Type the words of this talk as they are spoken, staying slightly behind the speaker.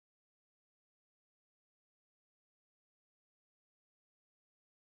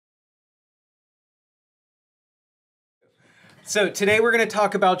So today we're going to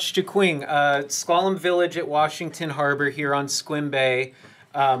talk about Sx၀čkʷíyəŋ, S'Klallam village at Washington Harbor here on Squim Bay.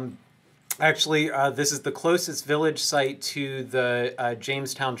 This is the closest village site to the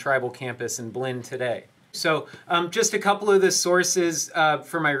Jamestown tribal campus in Blinn today. So just a couple of the sources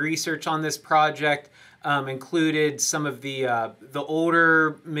for my research on this project included some of the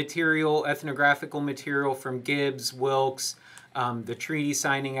older material, ethnographical material from Gibbs, Wilkes, the treaty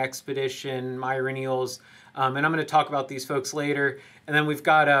signing expedition, Myrineals, and I'm going to talk about these folks later. And then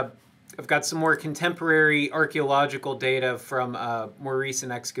I've got some more contemporary archaeological data from more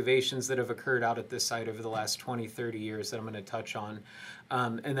recent excavations that have occurred out at this site over the last 20, 30 years that I'm going to touch on.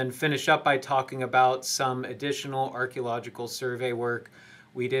 And then finish up by talking about some additional archaeological survey work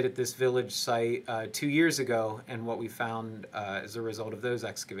we did at this village site 2 years ago and what we found as a result of those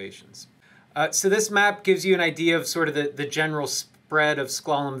excavations. So this map gives you an idea of sort of the general spread of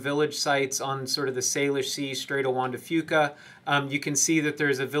S'Klallam village sites on sort of the Salish Sea, Strait of Juan de Fuca. You can see that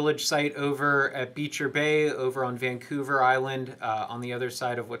there's a village site over at Beecher Bay, over on Vancouver Island, on the other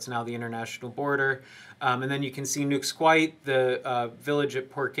side of what's now the international border. And then you can see Sx၀čkʷíyəŋ, the village at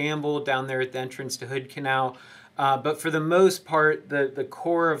Port Gamble, down there at the entrance to Hood Canal. But for the most part, the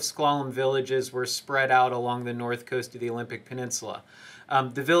core of S'Klallam villages were spread out along the north coast of the Olympic Peninsula.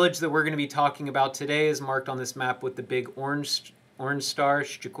 The village that we're going to be talking about today is marked on this map with the big orange star,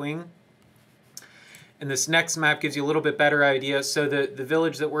 Sx၀čkʷíyəŋ. And this next map gives you a little bit better idea. So the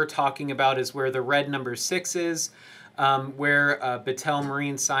village that we're talking about is where the red number 6 is, where Battelle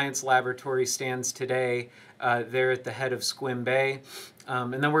Marine Science Laboratory stands today, there at the head of Squim Bay.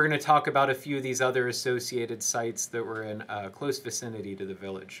 And then we're going to talk about a few of these other associated sites that were in close vicinity to the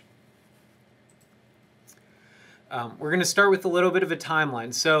village. We're going to start with a little bit of a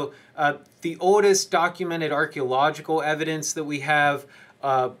timeline. So the oldest documented archaeological evidence that we have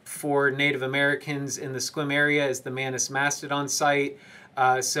for Native Americans in the Squim area is the Manus Mastodon site.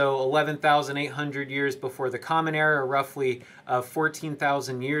 So 11,800 years before the Common Era, roughly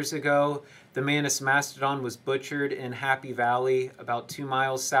 14,000 years ago, the Manus Mastodon was butchered in Happy Valley, about 2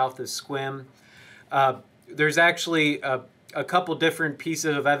 miles south of Squim. There's actually a couple different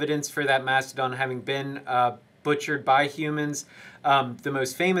pieces of evidence for that mastodon having been butchered by humans. The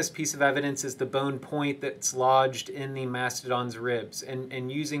most famous piece of evidence is the bone point that's lodged in the mastodon's ribs.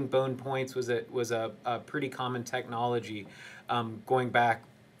 And using bone points was a pretty common technology going back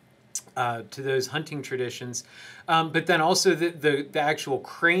to those hunting traditions. But then also the actual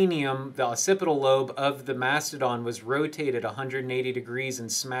cranium, the occipital lobe of the mastodon was rotated 180 degrees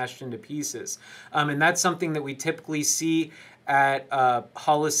and smashed into pieces. And that's something that we typically see at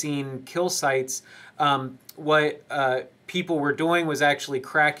Holocene kill sites. What people were doing was actually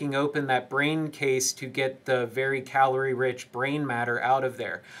cracking open that brain case to get the very calorie-rich brain matter out of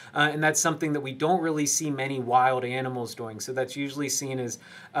there. And that's something that we don't really see many wild animals doing. So that's usually seen as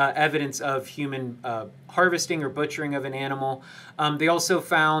evidence of human harvesting or butchering of an animal. They also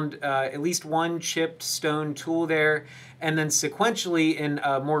found at least one chipped stone tool there. And then sequentially in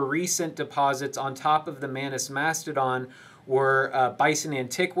more recent deposits on top of the Manus Mastodon were bison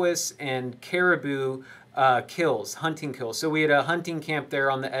antiquus and caribou kills, hunting kills. So we had a hunting camp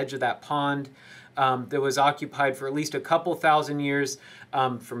there on the edge of that pond that was occupied for at least a couple thousand years,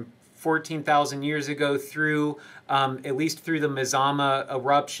 from 14,000 years ago through at least through the Mazama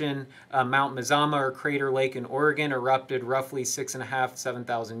eruption. Mount Mazama, or Crater Lake in Oregon, erupted roughly 6,500 to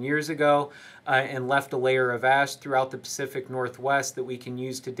 7,000 years ago and left a layer of ash throughout the Pacific Northwest that we can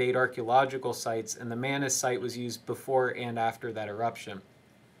use to date archaeological sites. And the Manus site was used before and after that eruption.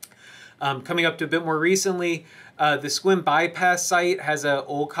 Coming up to a bit more recently, the Squim bypass site has an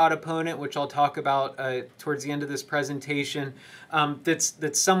Olcott opponent, which I'll talk about towards the end of this presentation,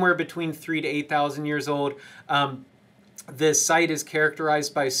 that's somewhere between 3,000 to 8,000 years old. This site is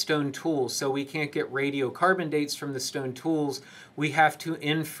characterized by stone tools, so we can't get radiocarbon dates from the stone tools. We have to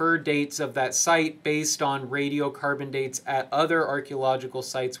infer dates of that site based on radiocarbon dates at other archaeological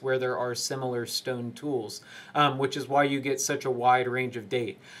sites where there are similar stone tools, which is why you get such a wide range of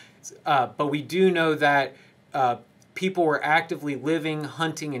date. But we do know that people were actively living,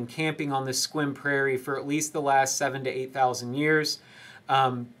 hunting, and camping on the Squim Prairie for at least the last 7,000 to 8,000 years.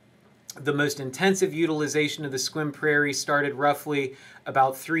 The most intensive utilization of the Squim Prairie started roughly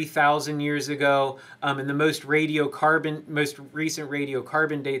about 3,000 years ago, and the most recent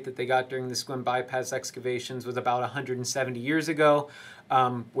radiocarbon date that they got during the Squim bypass excavations was about 170 years ago,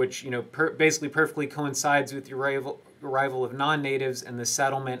 which basically perfectly coincides with the arrival of non-natives and the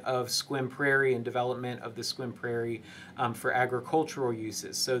settlement of Squim Prairie and development of the Squim Prairie for agricultural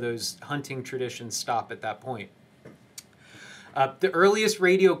uses. So those hunting traditions stop at that point. The earliest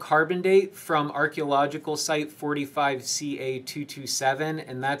radiocarbon date from archaeological site 45CA227,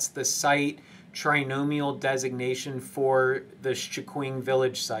 and that's the site trinomial designation for the Sx၀čkvíyəŋ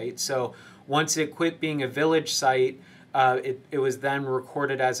village site. So once it quit being a village site, it was then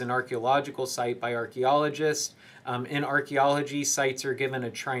recorded as an archaeological site by archaeologists. In archaeology, sites are given a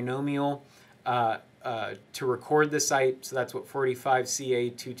trinomial to record the site, so that's what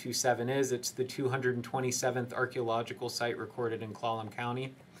 45CA227 is. It's the 227th archaeological site recorded in S'Klallam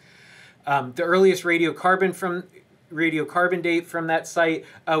County. The earliest radiocarbon date from that site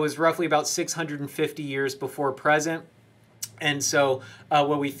was roughly about 650 years before present. And so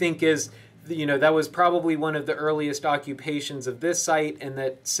what we think is, that was probably one of the earliest occupations of this site, and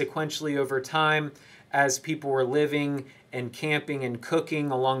that sequentially over time, as people were living and camping and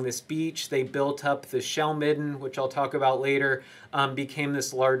cooking along this beach, they built up the shell midden, which I'll talk about later, became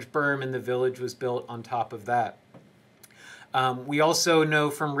this large berm, and the village was built on top of that. We also know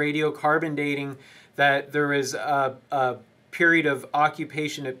from radiocarbon dating that there was a period of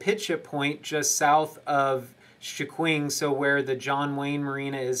occupation at Pitship Point just south of Sx၀čkvíyəŋ, so where the John Wayne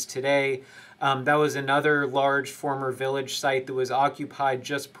Marina is today. That was another large former village site that was occupied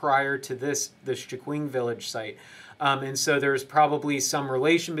just prior to the Sx၀čkvíyəŋ village site. And so there's probably some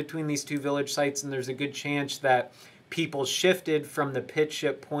relation between these two village sites, and there's a good chance that people shifted from the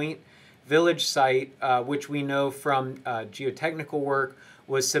Pitship Point village site, which we know from geotechnical work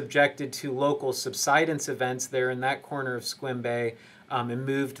was subjected to local subsidence events there in that corner of Squim Bay, and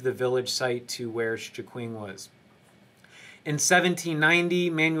moved the village site to where Sx၀čkvíyəŋ was. In 1790,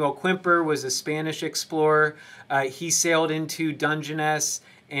 Manuel Quimper was a Spanish explorer. He sailed into Dungeness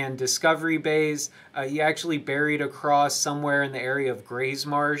and Discovery Bays. He actually buried across somewhere in the area of Gray's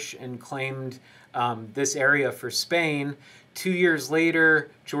Marsh and claimed this area for Spain. 2 years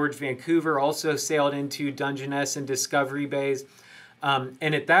later, George Vancouver also sailed into Dungeness and Discovery Bays.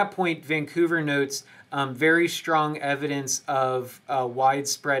 And at that point, Vancouver notes very strong evidence of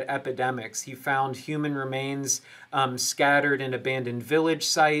widespread epidemics. He found human remains scattered in abandoned village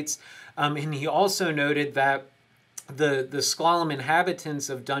sites. And he also noted that the S'Klallam inhabitants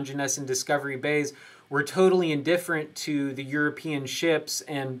of Dungeness and Discovery Bays were totally indifferent to the European ships,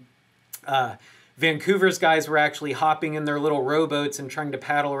 and Vancouver's guys were actually hopping in their little rowboats and trying to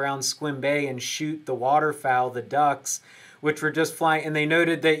paddle around Squim Bay and shoot the waterfowl, the ducks, which were just flying. And they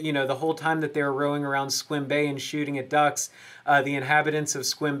noted that, the whole time that they were rowing around Squim Bay and shooting at ducks, the inhabitants of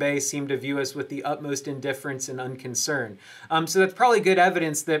Squim Bay seemed to view us with the utmost indifference and unconcern. So that's probably good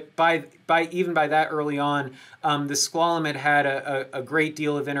evidence that even by that early on, the S'Klallam had a great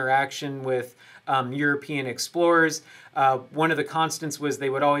deal of interaction with European explorers. One of the constants was they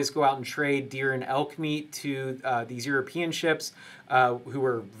would always go out and trade deer and elk meat to these European ships, who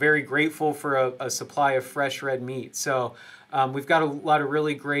were very grateful for a supply of fresh red meat. So we've got a lot of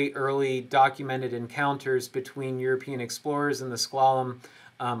really great early documented encounters between European explorers and the S'Klallam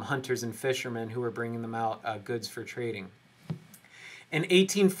hunters and fishermen who were bringing them out goods for trading. In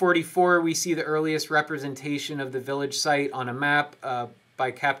 1844, we see the earliest representation of the village site on a map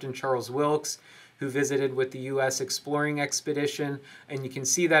by Captain Charles Wilkes, who visited with the U.S. exploring expedition. And you can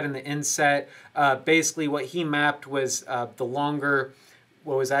see that in the inset. Basically, what he mapped was the longer,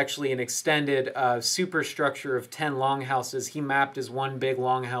 what was actually an extended superstructure of 10 longhouses. He mapped as one big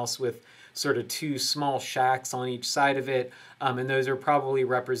longhouse with sort of two small shacks on each side of it. And those are probably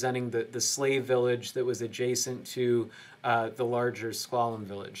representing the slave village that was adjacent to the larger S'Klallam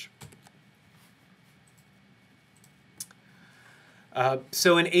village.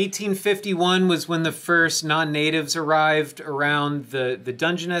 So in 1851 was when the first non-natives arrived around the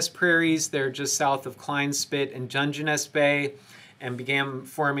Dungeness prairies. They're just south of Kleinspit and Dungeness Bay, and began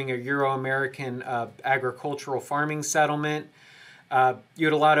forming a Euro-American agricultural farming settlement. You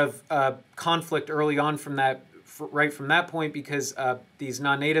had a lot of conflict early on right from that point, because these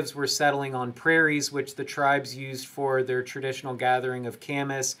non-natives were settling on prairies, which the tribes used for their traditional gathering of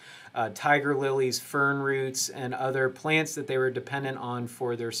camas, tiger lilies, fern roots, and other plants that they were dependent on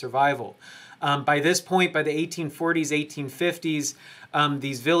for their survival. By this point, by the 1840s, 1850s,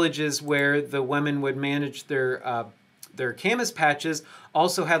 these villages where the women would manage their camas patches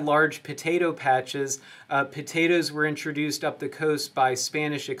also had large potato patches. Potatoes were introduced up the coast by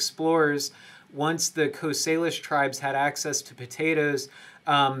Spanish explorers. Once the Coast Salish tribes had access to potatoes,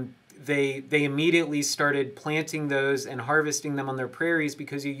 they immediately started planting those and harvesting them on their prairies,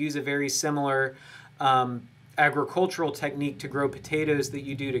 because you use a very similar agricultural technique to grow potatoes that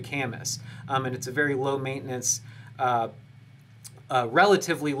you do to camas. And it's a very low maintenance,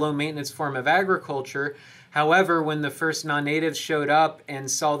 relatively low maintenance form of agriculture. However, when the first non-natives showed up and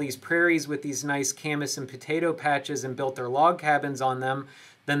saw these prairies with these nice camas and potato patches and built their log cabins on them,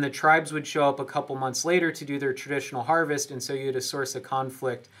 then the tribes would show up a couple months later to do their traditional harvest, and so you had a source of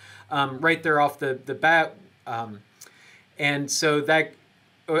conflict right there off the bat. And so that,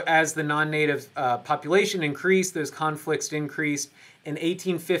 as the non-native population increased, those conflicts increased. In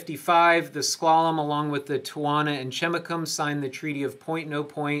 1855, the S'Klallam, along with the Tawana and Chemakum, signed the Treaty of Point No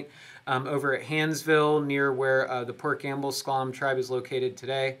Point over at Hansville, near where the Port Gamble S'Klallam Tribe is located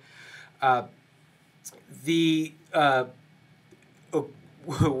today.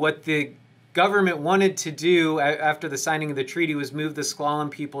 What the government wanted to do after the signing of the treaty was move the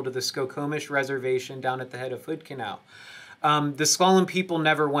S'Klallam people to the Sx၀čkʷíyəŋ reservation down at the head of Hood Canal. The S'Klallam people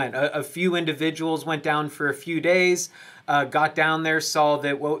never went. A few individuals went down for a few days, got down there, saw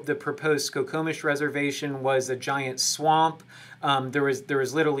that what the proposed Sx၀čkvíyəŋ reservation was a giant swamp. There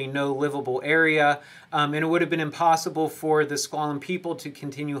was literally no livable area, and it would have been impossible for the S'Klallam people to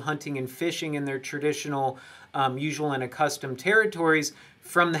continue hunting and fishing in their traditional, usual and accustomed territories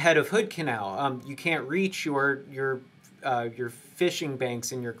from the head of Hood Canal. You can't reach your fishing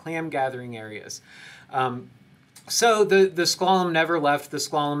banks and your clam gathering areas. So the S'Klallam never left. The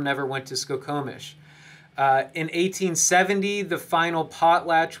S'Klallam never went to Sx၀čkvíyəŋ. In 1870, the final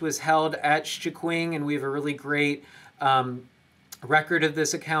potlatch was held at Sx၀čkvíyəŋ, and we have a really great record of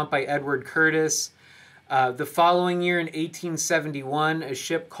this account by Edward Curtis. The following year, in 1871, a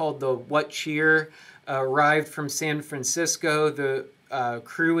ship called the What Cheer arrived from San Francisco. The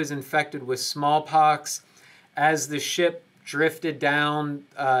crew was infected with smallpox. As the ship drifted down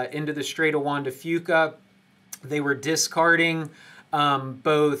into the Strait of Juan de Fuca, they were discarding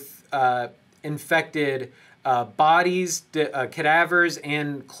both infected bodies, cadavers,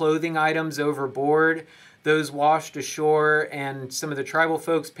 and clothing items overboard. Those washed ashore, and some of the tribal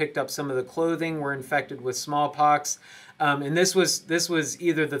folks picked up some of the clothing, were infected with smallpox. And this was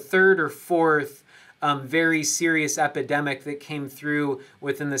either the third or fourth very serious epidemic that came through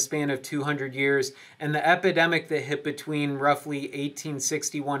within the span of 200 years. And the epidemic that hit between roughly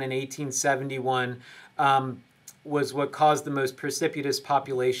 1861 and 1871 was what caused the most precipitous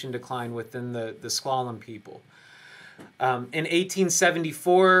population decline within the S'Klallam people. In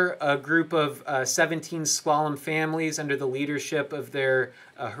 1874, a group of 17 S'Klallam families under the leadership of their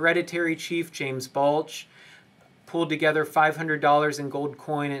hereditary chief, James Balch, pulled together $500 in gold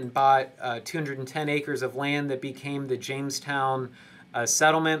coin and bought 210 acres of land that became the Jamestown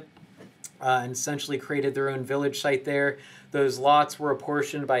settlement, and essentially created their own village site there. Those lots were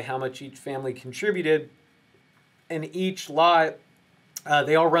apportioned by how much each family contributed, and each lot,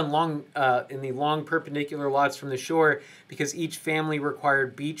 they all run long in the long perpendicular lots from the shore, because each family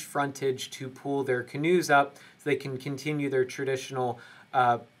required beach frontage to pull their canoes up so they can continue their traditional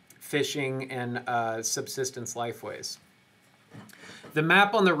fishing and subsistence lifeways. The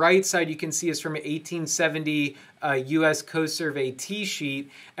map on the right side you can see is from an 1870 U.S. Coast Survey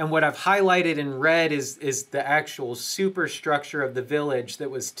T-sheet, and what I've highlighted in red is the actual superstructure of the village that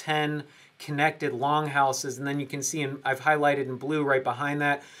was 10 connected longhouses, and then you can see, I've highlighted in blue right behind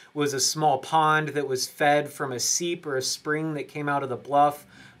that, was a small pond that was fed from a seep or a spring that came out of the bluff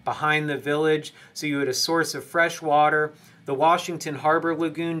behind the village, so you had a source of fresh water. The Washington Harbor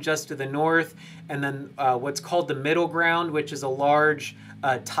Lagoon just to the north, and then what's called the Middle Ground, which is a large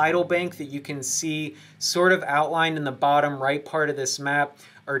tidal bank that you can see sort of outlined in the bottom right part of this map,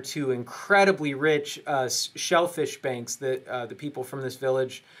 are two incredibly rich shellfish banks that the people from this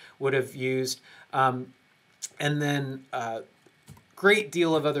village would have used, and then a great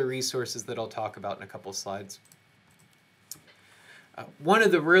deal of other resources that I'll talk about in a couple slides. One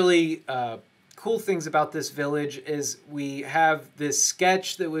of the really cool things about this village is we have this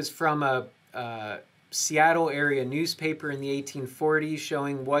sketch that was from a Seattle area newspaper in the 1840s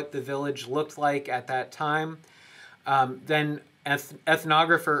showing what the village looked like at that time. Then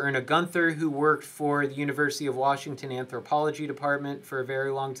ethnographer Erna Gunther, who worked for the University of Washington Anthropology Department for a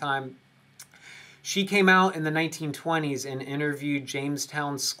very long time, she came out in the 1920s and interviewed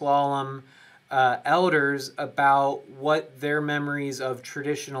Jamestown S'Klallam elders about what their memories of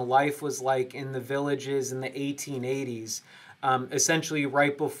traditional life was like in the villages in the 1880s, essentially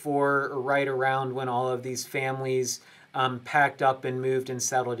right before or right around when all of these families packed up and moved and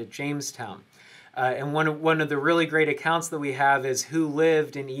settled at Jamestown. And one of the really great accounts that we have is who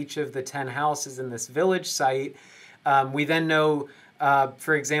lived in each of the 10 houses in this village site. We then know,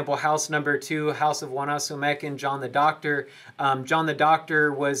 for example, house number 2, House of Wanasomekin, John the Doctor. John the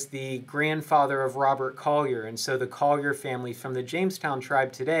Doctor was the grandfather of Robert Collier, and so the Collier family from the Jamestown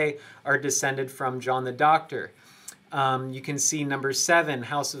tribe today are descended from John the Doctor. You can see number 7,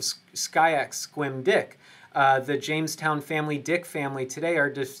 House of Sx០čkvíyəŋ, Squim Dick. The Jamestown family, Dick family, today are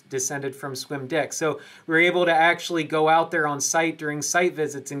descended from Sx၀So we were able to actually go out there on site during site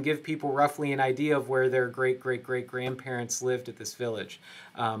visits and give people roughly an idea of where their great-great-great-grandparents lived at this village,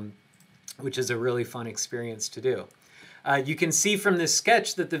 which is a really fun experience to do. You can see from this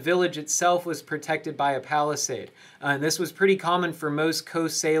sketch that the village itself was protected by a palisade. And this was pretty common for most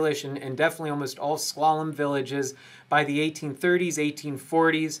Coast Salish and definitely almost all S'Klallam villages by the 1830s,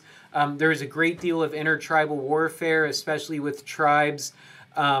 1840s. There was a great deal of intertribal warfare, especially with tribes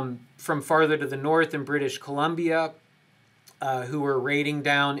from farther to the north in British Columbia, who were raiding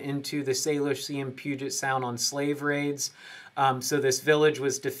down into the Salish Sea and Puget Sound on slave raids. So this village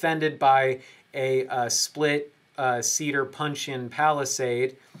was defended by a split cedar puncheon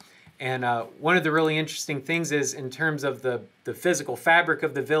palisade. And one of the really interesting things is, in terms of the physical fabric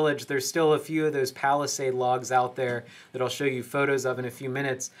of the village, there's still a few of those palisade logs out there that I'll show you photos of in a few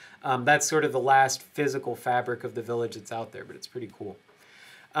minutes. That's sort of the last physical fabric of the village that's out there, but it's pretty cool.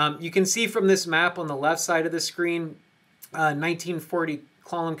 You can see from this map on the left side of the screen, 1940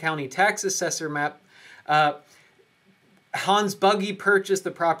 S'Klallam County tax assessor map. Hans Buggy purchased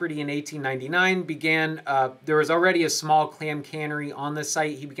the property in 1899, there was already a small clam cannery on the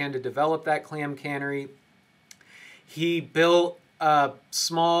site. He began to develop that clam cannery. He built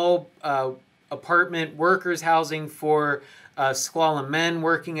small apartment workers housing for S'Klallam men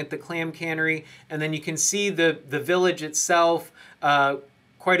working at the clam cannery. And then you can see the village itself.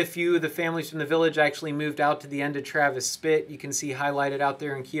 Quite a few of the families from the village actually moved out to the end of Travis Spit. You can see highlighted out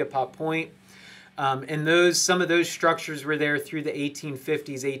there in Kiapah Point. And some of those structures were there through the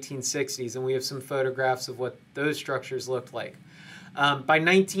 1850s, 1860s, and we have some photographs of what those structures looked like. By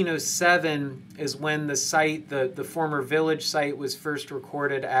 1907 is when the site, the former village site, was first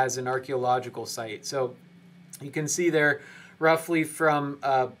recorded as an archaeological site. So you can see there roughly from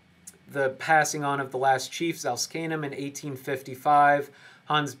the passing on of the last chief, Sx၀čkvíyəŋ, in 1855,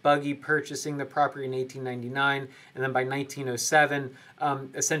 Hans Buggy purchasing the property in 1899, and then by 1907,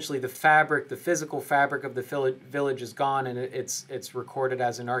 essentially the physical fabric of the village is gone, and it's recorded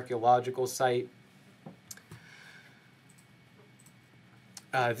as an archaeological site.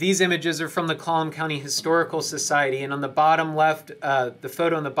 These images are from the S'Klallam County Historical Society, and on the bottom left, the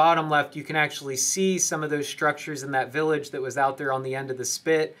photo on the bottom left, you can actually see some of those structures in that village that was out there on the end of the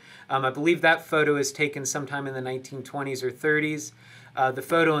spit. I believe that photo is taken sometime in the 1920s or 30s. The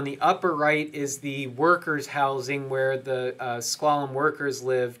photo on the upper right is the workers' housing where the S'Klallam workers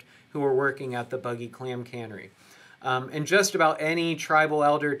lived who were working at the Buggy Clam Cannery. And just about any tribal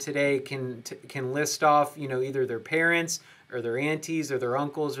elder today can list off, either their parents or their aunties or their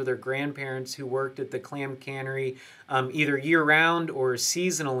uncles or their grandparents who worked at the clam cannery either year-round or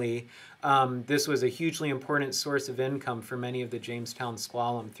seasonally. This was a hugely important source of income for many of the Jamestown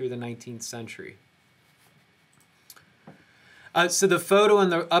S'Klallam through the 19th century. So the photo on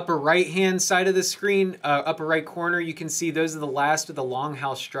the upper right-hand side of the screen, upper right corner, you can see those are the last of the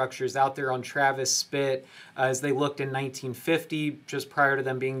longhouse structures out there on Travis Spit as they looked in 1950, just prior to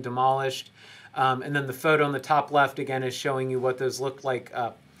them being demolished. And then the photo on the top left, again, is showing you what those looked like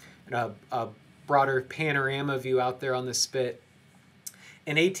in a broader panorama view out there on the spit.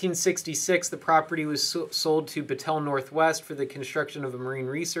 In 1866, the property was sold to Battelle Northwest for the construction of a marine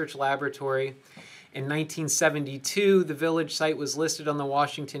research laboratory. In 1972, the village site was listed on the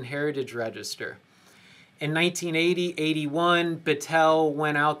Washington Heritage Register. In 1980-81, Battelle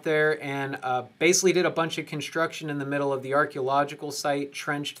went out there and basically did a bunch of construction in the middle of the archaeological site,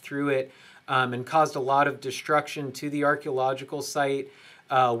 trenched through it, and caused a lot of destruction to the archaeological site.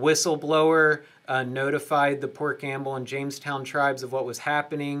 Whistleblower notified the Port Gamble and Jamestown tribes of what was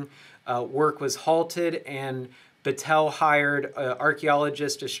happening. Work was halted, and Battelle hired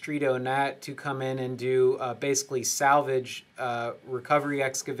archaeologist Estrito Nat to come in and do basically salvage recovery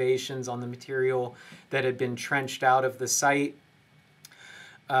excavations on the material that had been trenched out of the site.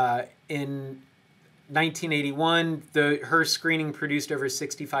 In 1981, her screening produced over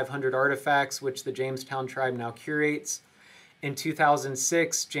 6,500 artifacts, which the Jamestown tribe now curates. In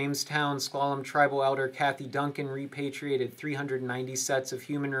 2006, Jamestown S'Klallam tribal elder Kathy Duncan repatriated 390 sets of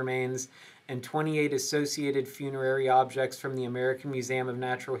human remains and 28 associated funerary objects from the American Museum of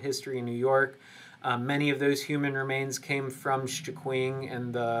Natural History in New York. Many of those human remains came from Sx၀čkvíyəŋ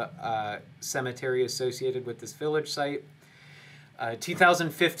and the cemetery associated with this village site.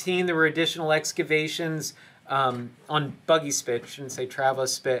 2015, there were additional excavations on Buggy Spit, shouldn't say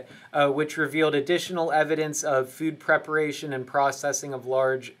Travis Spit, which revealed additional evidence of food preparation and processing of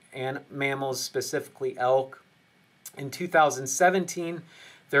large mammals, specifically elk. In 2017,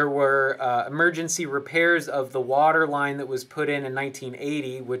 there were emergency repairs of the water line that was put in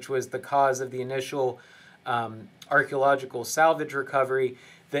 1980, which was the cause of the initial archaeological salvage recovery.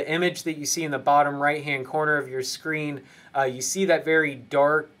 The image that you see in the bottom right-hand corner of your screen, you see that very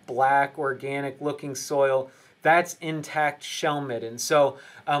dark, black, organic-looking soil. That's intact shell midden. So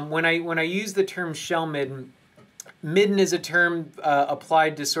when I use the term shell midden, midden is a term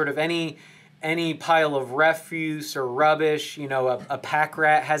applied to sort of any pile of refuse or rubbish. You know, a pack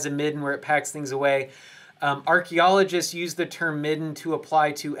rat has a midden where it packs things away. Archaeologists use the term midden to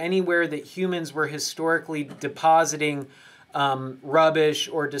apply to anywhere that humans were historically depositing rubbish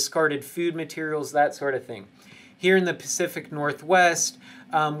or discarded food materials, that sort of thing. Here in the Pacific Northwest,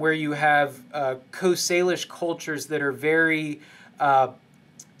 where you have Coast Salish cultures that are very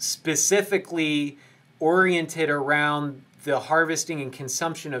specifically oriented around the harvesting and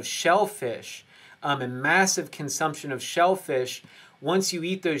consumption of shellfish, and massive consumption of shellfish. Once you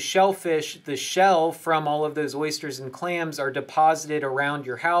eat those shellfish, the shell from all of those oysters and clams are deposited around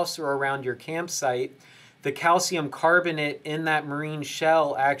your house or around your campsite. The calcium carbonate in that marine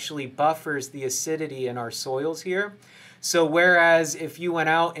shell actually buffers the acidity in our soils here. So whereas if you went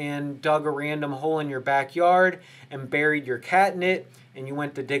out and dug a random hole in your backyard and buried your cat in it, and you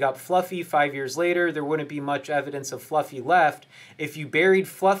went to dig up Fluffy 5 years later, there wouldn't be much evidence of Fluffy left. If you buried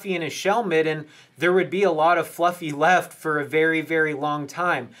Fluffy in a shell midden, there would be a lot of Fluffy left for a very, very long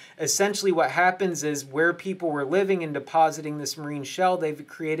time. Essentially what happens is where people were living and depositing this marine shell, they've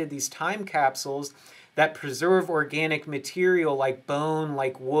created these time capsules that preserve organic material like bone,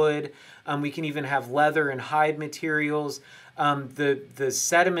 like wood. We can even have leather and hide materials. The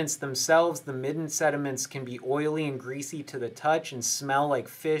sediments themselves, the midden sediments, can be oily and greasy to the touch and smell like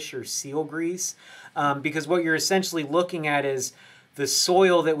fish or seal grease. Because what you're essentially looking at is the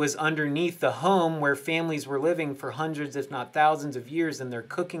soil that was underneath the home where families were living for hundreds, if not thousands of years, and their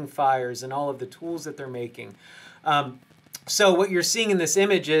cooking fires and all of the tools that they're making. So what you're seeing in this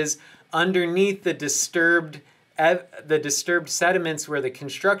image is underneath the disturbed sediments where the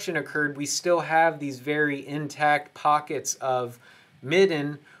construction occurred, we still have these very intact pockets of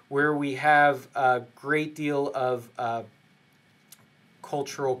midden where we have a great deal of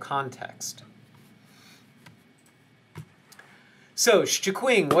cultural context. So, Sx၀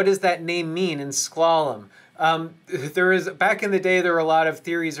čkvíyəŋ, what does that name mean in S'Klallam? Back in the day, there were a lot of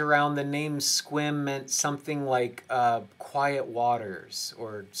theories around the name Squim meant something like quiet waters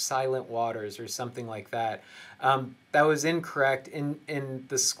or silent waters or something like that. That was incorrect. In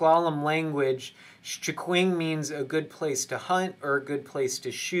the S'Klallam language, Sx၀čkvíyəŋ means a good place to hunt or a good place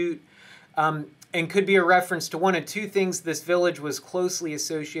to shoot, and could be a reference to one of two things. This village was closely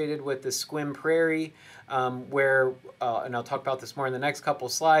associated with the Squim Prairie, where, and I'll talk about this more in the next couple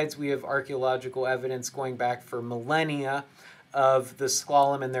slides, we have archaeological evidence going back for millennia of the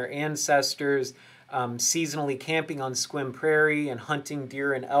S'Klallam and their ancestors seasonally camping on Squim Prairie and hunting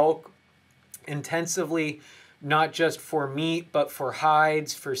deer and elk intensively, not just for meat, but for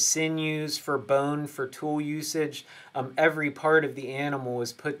hides, for sinews, for bone, for tool usage. Every part of the animal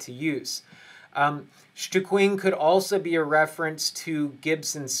was put to use. Sx၀čkvíyəŋ could also be a reference to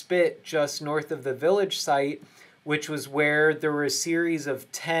Gibson Spit just north of the village site, which was where there were a series of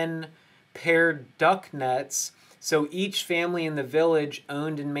 10 paired duck nets. So each family in the village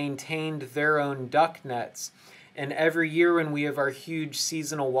owned and maintained their own duck nets. And every year when we have our huge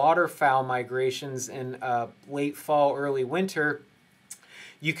seasonal waterfowl migrations in late fall, early winter,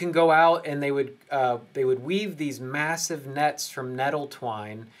 you can go out and they would weave these massive nets from nettle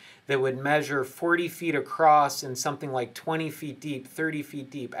twine that would measure 40 feet across and something like 20 feet deep, 30 feet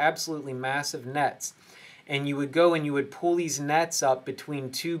deep, absolutely massive nets. And you would go and you would pull these nets up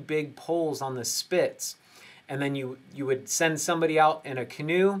between two big poles on the spits. And then you would send somebody out in a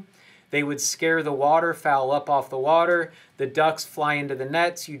canoe. They would scare the waterfowl up off the water. The ducks fly into the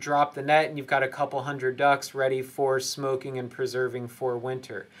nets. You drop the net and you've got a couple hundred ducks ready for smoking and preserving for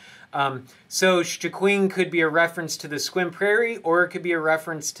winter. So Sx၀čkvíyəŋ could be a reference to the Squim Prairie, or it could be a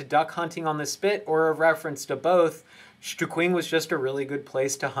reference to duck hunting on the spit, or a reference to both. Sx၀čkvíyəŋ was just a really good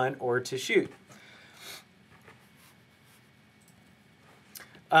place to hunt or to shoot.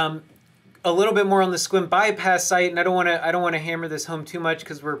 A little bit more on the Squim bypass site, and I don't want to hammer this home too much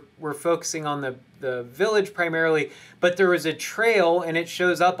because we're focusing on the village primarily. But there was a trail, and it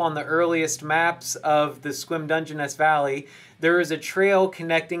shows up on the earliest maps of the Squim Dungeness Valley. There is a trail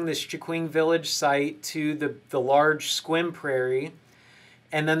connecting the Sx၀čkvíyəŋ village site to the large Squim Prairie,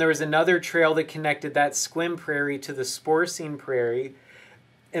 and then there was another trail that connected that Squim Prairie to the Sporcine Prairie,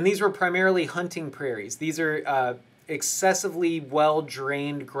 and these were primarily hunting prairies. These are excessively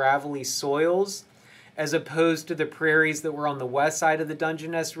well-drained gravelly soils, as opposed to the prairies that were on the west side of the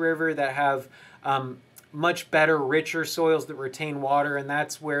Dungeness River that have much better, richer soils that retain water, and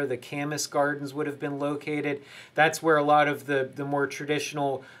that's where the camas gardens would have been located. That's where a lot of the more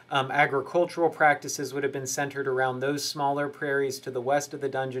traditional agricultural practices would have been centered around those smaller prairies to the west of the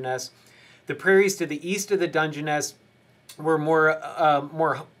Dungeness. The prairies to the east of the Dungeness were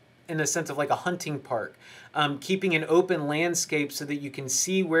more in a sense of like a hunting park, keeping an open landscape so that you can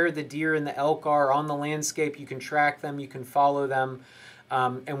see where the deer and the elk are on the landscape. You can track them, you can follow them,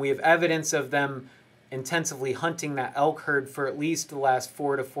 and we have evidence of them intensively hunting that elk herd for at least the last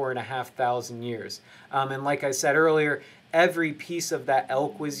 4,000 to 4,500 years. And like I said earlier, every piece of that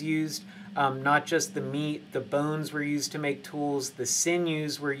elk was used. Not just the meat, the bones were used to make tools, the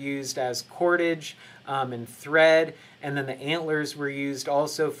sinews were used as cordage and thread, and then the antlers were used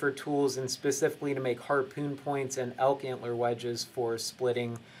also for tools and specifically to make harpoon points and elk antler wedges for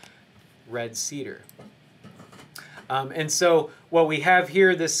splitting red cedar. And so what we have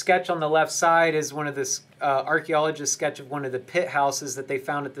here, this sketch on the left side is one of the archaeologists' sketch of one of the pit houses that they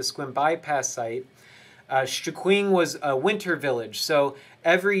found at the Sx၀bypass site. Sx၀čkvíyəŋ was a winter village. So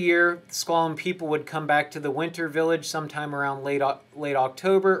every year, the S'Klallam people would come back to the winter village sometime around late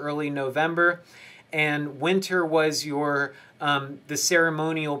October, early November. And winter was the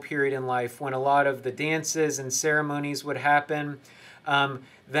ceremonial period in life when a lot of the dances and ceremonies would happen.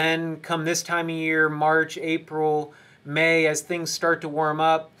 Then come this time of year, March, April, May, as things start to warm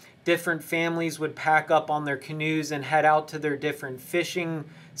up, different families would pack up on their canoes and head out to their different fishing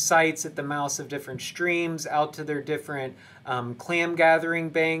sites at the mouths of different streams, out to their different clam gathering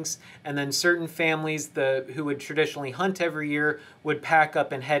banks, and then certain families who would traditionally hunt every year would pack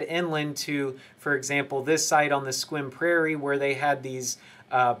up and head inland to, for example, this site on the Sx၀Prairie where they had these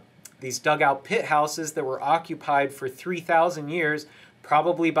dugout pit houses that were occupied for 3,000 years,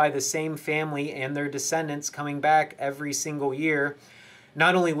 probably by the same family and their descendants coming back every single year.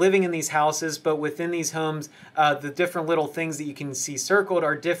 Not only living in these houses, but within these homes, the different little things that you can see circled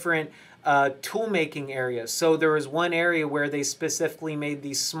are different tool-making areas. So there was one area where they specifically made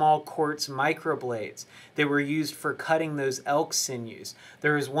these small quartz microblades. They were used for cutting those elk sinews.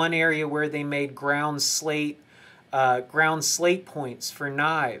 There was one area where they made ground slate points for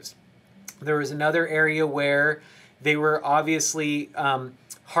knives. There was another area where they were obviously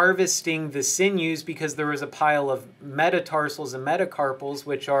harvesting the sinews because there was a pile of metatarsals and metacarpals,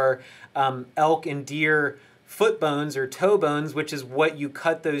 which are elk and deer foot bones or toe bones, which is what you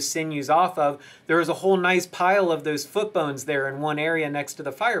cut those sinews off of. There was a whole nice pile of those foot bones there in one area next to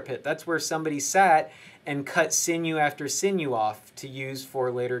the fire pit. That's where somebody sat and cut sinew after sinew off to use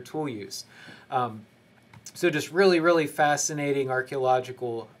for later tool use. So just really, really fascinating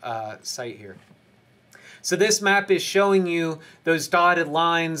archaeological site here. So this map is showing you those dotted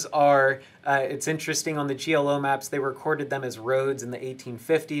lines are, it's interesting on the GLO maps, they recorded them as roads in the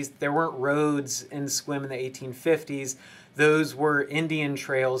 1850s. There weren't roads in Sx၀in the 1850s. Those were Indian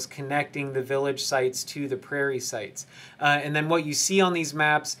trails connecting the village sites to the prairie sites. And then what you see on these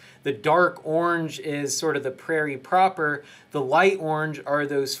maps, the dark orange is sort of the prairie proper. The light orange are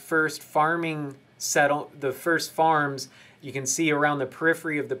those first the first farms you can see around the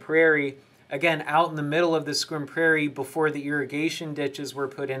periphery of the prairie. Again, out in the middle of the Sx၀Prairie before the irrigation ditches were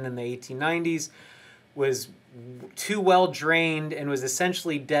put in the 1890s, was too well drained and was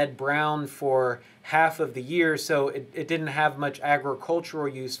essentially dead brown for half of the year, so it didn't have much agricultural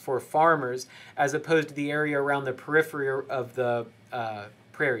use for farmers, as opposed to the area around the periphery of the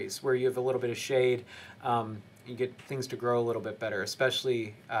prairies, where you have a little bit of shade. You get things to grow a little bit better,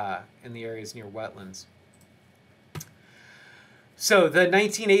 especially in the areas near wetlands. So the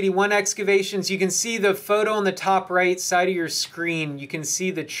 1981 excavations, you can see the photo on the top right side of your screen. You can see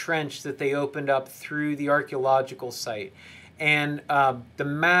the trench that they opened up through the archaeological site. And the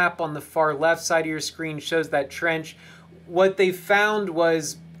map on the far left side of your screen shows that trench. What they found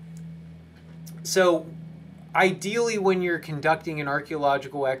was, so ideally when you're conducting an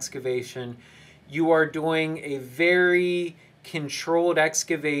archaeological excavation, you are doing a very controlled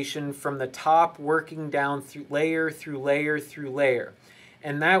excavation from the top, working down through layer through layer through layer.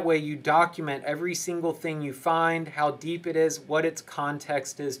 And that way you document every single thing you find, how deep it is, what its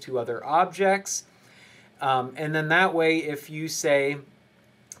context is to other objects. And then that way, if you say,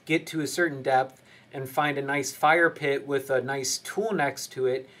 get to a certain depth and find a nice fire pit with a nice tool next to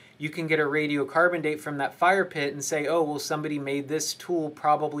it, you can get a radiocarbon date from that fire pit and say, oh, well, somebody made this tool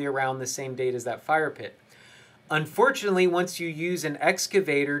probably around the same date as that fire pit. Unfortunately, once you use an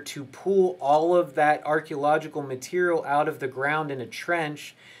excavator to pull all of that archaeological material out of the ground in a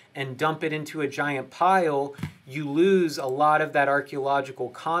trench and dump it into a giant pile, you lose a lot of that archaeological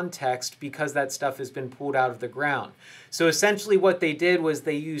context because that stuff has been pulled out of the ground. So essentially what they did was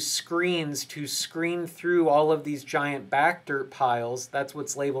they used screens to screen through all of these giant back dirt piles. That's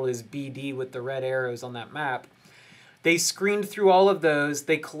what's labeled as BD with the red arrows on that map. They screened through all of those,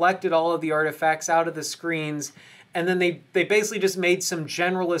 they collected all of the artifacts out of the screens, and then they basically just made some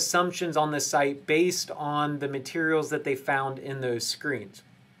general assumptions on the site based on the materials that they found in those screens.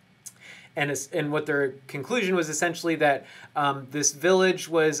 And what their conclusion was essentially that this village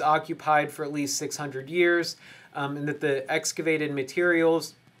was occupied for at least 600 years, and that the excavated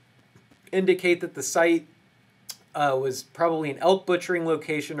materials indicate that the site was probably an elk butchering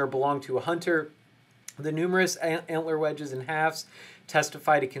location or belonged to a hunter. The numerous antler wedges and halves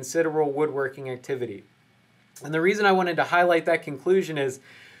testify to considerable woodworking activity. And the reason I wanted to highlight that conclusion is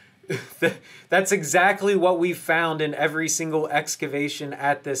that's exactly what we've found in every single excavation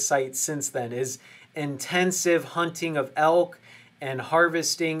at this site since then, is intensive hunting of elk and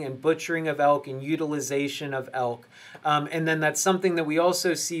harvesting and butchering of elk and utilization of elk. And then that's something that we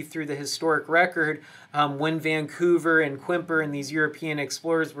also see through the historic record when Vancouver and Quimper and these European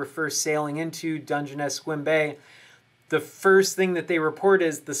explorers were first sailing into Dungeness Squim Bay. The first thing that they report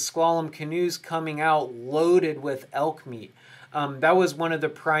is the S'Klallam canoes coming out loaded with elk meat. That was one of the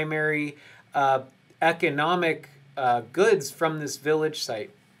primary economic goods from this village site.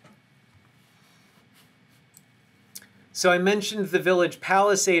 So I mentioned the village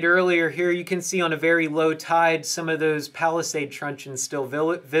palisade earlier. Here you can see on a very low tide some of those palisade truncheons still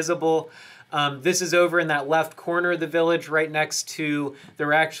visible. This is over in that left corner of the village right next to, there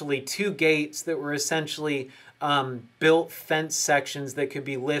were actually two gates that were essentially built fence sections that could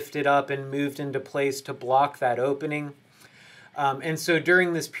be lifted up and moved into place to block that opening. And so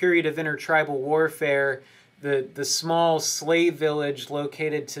during this period of intertribal warfare, the small slave village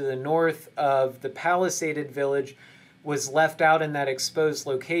located to the north of the palisaded village was left out in that exposed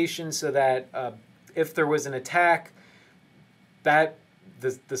location so that if there was an attack, that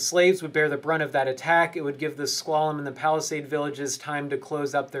the slaves would bear the brunt of that attack. It would give the S'Klallam and the palisade villages time to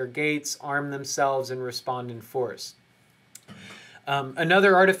close up their gates, arm themselves, and respond in force.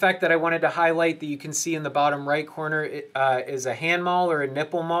 Another artifact that I wanted to highlight that you can see in the bottom right corner is a hand maul or a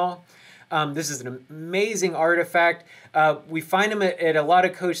nipple maul. This is an amazing artifact. We find them at a lot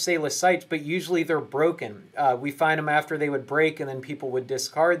of Coach Salish sites, but usually they're broken. We find them after they would break and then people would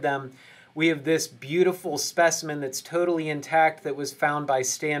discard them. We have this beautiful specimen that's totally intact that was found by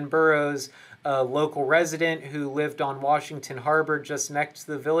Stan Burrows, a local resident who lived on Washington Harbor just next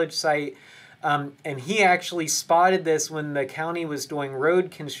to the village site. And he actually spotted this when the county was doing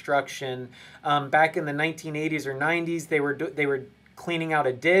road construction back in the 1980s or 90s. They were cleaning out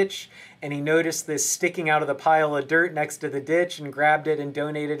a ditch, and he noticed this sticking out of the pile of dirt next to the ditch and grabbed it and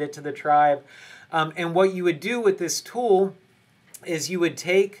donated it to the tribe. And what you would do with this tool is you would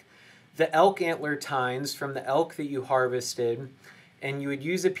take the elk antler tines from the elk that you harvested, and you would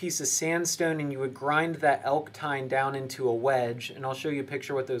use a piece of sandstone and you would grind that elk tine down into a wedge, and I'll show you a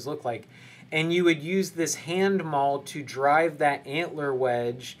picture of what those look like. And you would use this hand maul to drive that antler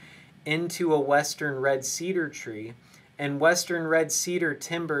wedge into a western red cedar tree, and western red cedar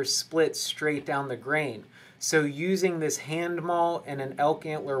timber splits straight down the grain. So using this hand maul and an elk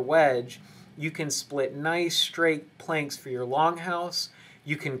antler wedge, you can split nice straight planks for your longhouse.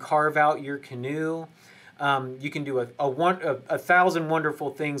 You can carve out your canoe. You can do a thousand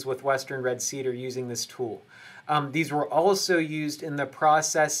wonderful things with western red cedar using this tool. These were also used in the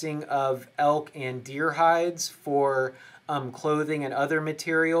processing of elk and deer hides for clothing and other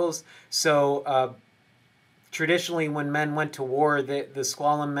materials. So traditionally when men went to war, the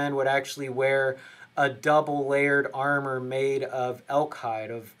S'Klallam men would actually wear a double layered armor made of elk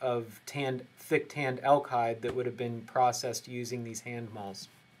hide, of thick tanned elk hide that would have been processed using these hand mauls.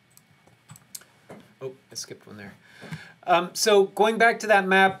 Oh, I skipped one there. So going back to that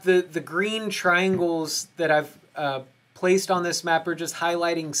map, the green triangles that I've placed on this map are just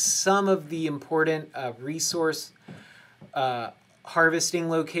highlighting some of the important resource harvesting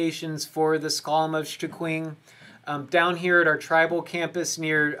locations for the S'Klallam of Sx၀Čkvěyəŋ. Down here at our tribal campus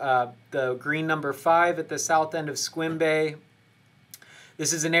near the green number 5 at the south end of Squim Bay,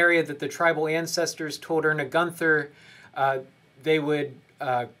 this is an area that the tribal ancestors told Erna Gunther they would,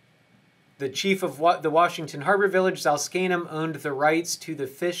 the chief of the Washington Harbor Village, Zalskanum, owned the rights to the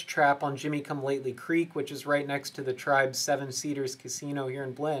fish trap on Jimmy Come Lately Creek, which is right next to the tribe's Seven Cedars Casino here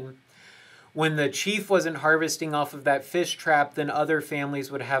in Blinn. When the chief wasn't harvesting off of that fish trap, then other families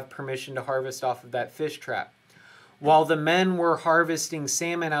would have permission to harvest off of that fish trap. While the men were harvesting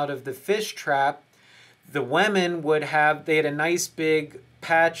salmon out of the fish trap, the women would have, they had a nice big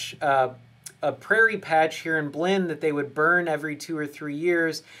patch, a prairie patch here in Blinn that they would burn every 2 or 3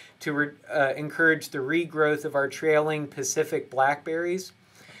 years to encourage the regrowth of our trailing Pacific blackberries.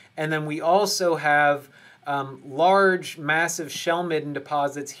 And then we also have large, massive shell midden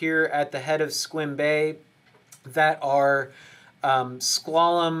deposits here at the head of Sxwie Bay that are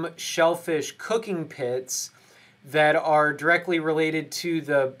S'Klallam shellfish cooking pits that are directly related to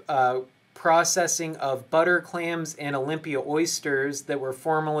the processing of butter clams and Olympia oysters that were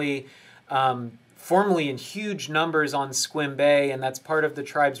formerly in huge numbers on Sxwie Bay, and that's part of the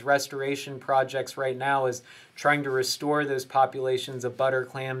tribe's restoration projects right now, is trying to restore those populations of butter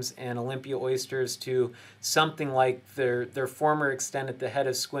clams and Olympia oysters to something like their former extent at the head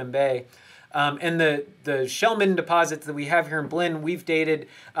of Sxwie Bay. And the shell midden deposits that we have here in Blinn, we've dated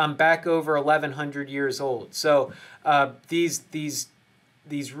back over 1,100 years old. So these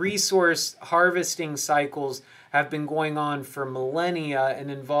resource harvesting cycles have been going on for millennia and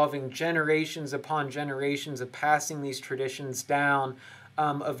involving generations upon generations of passing these traditions down,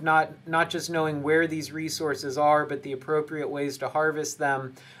 of not just knowing where these resources are, but the appropriate ways to harvest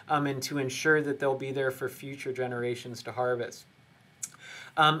them, and to ensure that they'll be there for future generations to harvest.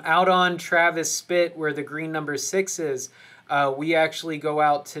 Out on Travis Spit, where the green number 6 is, we actually go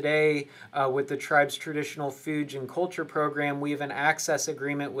out today with the tribe's traditional foods and culture program. We have an access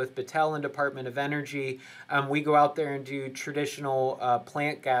agreement with Battelle and Department of Energy. We go out there and do traditional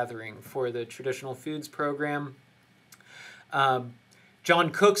plant gathering for the traditional foods program.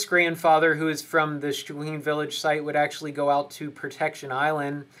 John Cook's grandfather, who is from the Sx၀čkvíyəŋ village site, would actually go out to Protection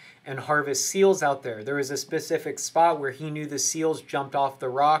Island and harvest seals out there. There was a specific spot where he knew the seals jumped off the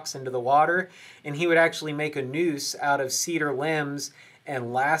rocks into the water, and he would actually make a noose out of cedar limbs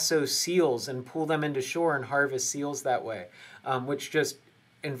and lasso seals and pull them into shore and harvest seals that way, which just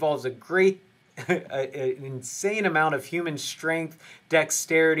involves a great, an insane amount of human strength,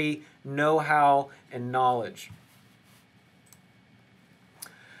 dexterity, know-how, and knowledge.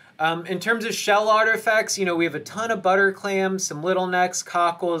 In terms of shell artifacts, we have a ton of butter clams, some little necks,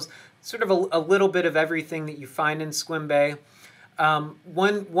 cockles, sort of a little bit of everything that you find in Sxwie Bay.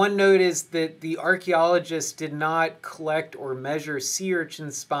 One note is that the archaeologists did not collect or measure sea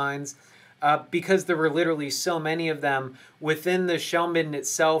urchin spines because there were literally so many of them. Within the shell midden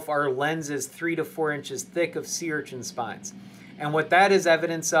itself are lenses 3 to 4 inches thick of sea urchin spines. And what that is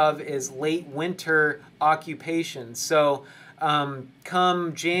evidence of is late winter occupation. So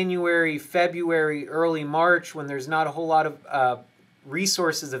come January, February, early March, when there's not a whole lot of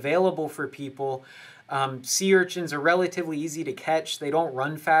resources available for people, sea urchins are relatively easy to catch. They don't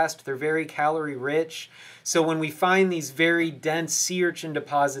run fast. They're very calorie rich. So when we find these very dense sea urchin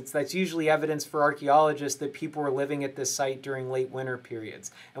deposits, that's usually evidence for archaeologists that people were living at this site during late winter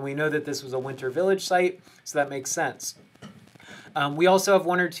periods. And we know that this was a winter village site, so that makes sense. We also have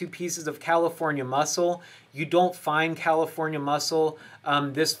 1 or 2 pieces of California mussel. You don't find California mussel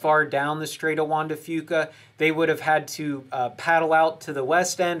this far down the Strait of Juan de Fuca. They would have had to paddle out to the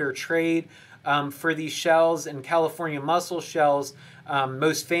west end or trade for these shells. And California mussel shells,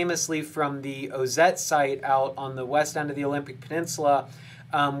 most famously from the Ozette site out on the west end of the Olympic Peninsula,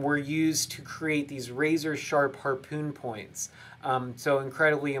 were used to create these razor-sharp harpoon points. So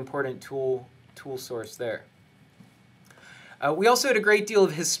incredibly important tool source there. We also had a great deal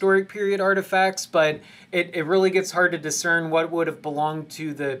of historic period artifacts, but it really gets hard to discern what would have belonged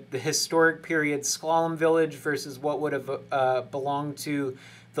to the historic period S'Klallam village versus what would have belonged to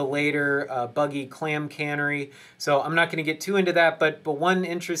the later Buggy clam cannery. So I'm not going to get too into that, but one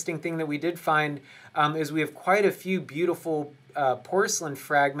interesting thing that we did find is we have quite a few beautiful porcelain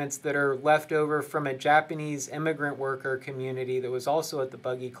fragments that are left over from a Japanese immigrant worker community that was also at the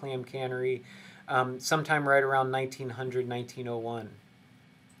Buggy clam cannery sometime right around 1900, 1901.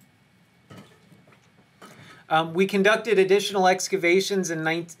 We conducted additional excavations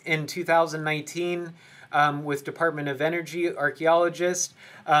in 2019 with Department of Energy archaeologists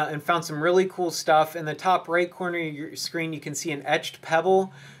and found some really cool stuff. In the top right corner of your screen, you can see an etched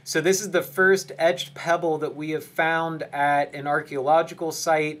pebble. So this is the first etched pebble that we have found at an archaeological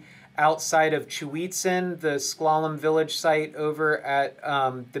site outside of Sx၀čkvíyəŋ, the S'Klallam village site over at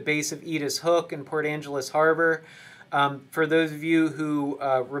the base of Edith's Hook in Port Angeles Harbor. For those of you who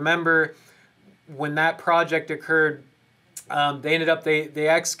remember when that project occurred, they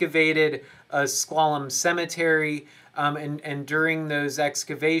excavated a S'Klallam cemetery, and during those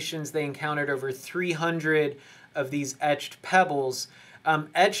excavations they encountered over 300 of these etched pebbles.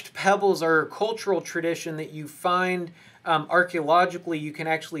 Etched pebbles are a cultural tradition that you find archaeologically. You can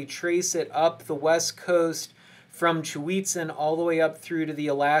actually trace it up the west coast from Sx၀čkvíyəŋ all the way up through to the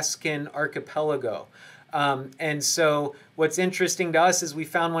Alaskan archipelago. And so what's interesting to us is we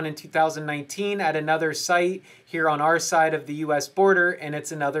found one in 2019 at another site here on our side of the U.S. border, and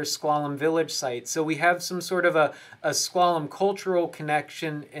it's another S'Klallam village site. So we have some sort of a S'Klallam cultural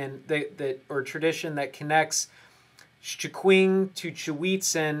connection and or tradition that connects Sx၀čkʷíyəŋ to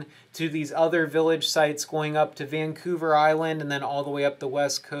Sx၀to these other village sites going up to Vancouver Island and then all the way up the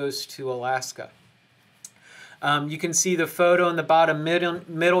west coast to Alaska. You can see the photo in the bottom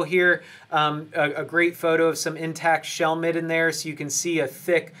middle here, a great photo of some intact shell midden there. So you can see a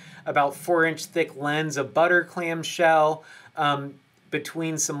thick, about 4-inch thick lens of butter clam shell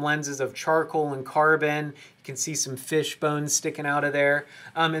between some lenses of charcoal and carbon. You can see some fish bones sticking out of there.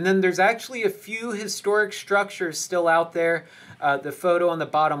 And then there's actually a few historic structures still out there. The photo on the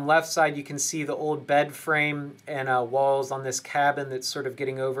bottom left side, you can see the old bed frame and walls on this cabin that's sort of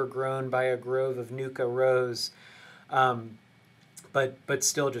getting overgrown by a grove of Nuka rose. But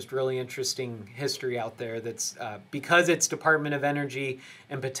still just really interesting history out there that's, because it's Department of Energy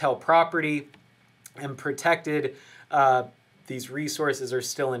and Patel property and protected, these resources are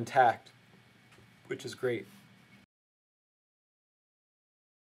still intact, which is great.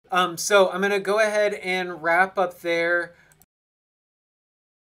 So I'm going to go ahead and wrap up there.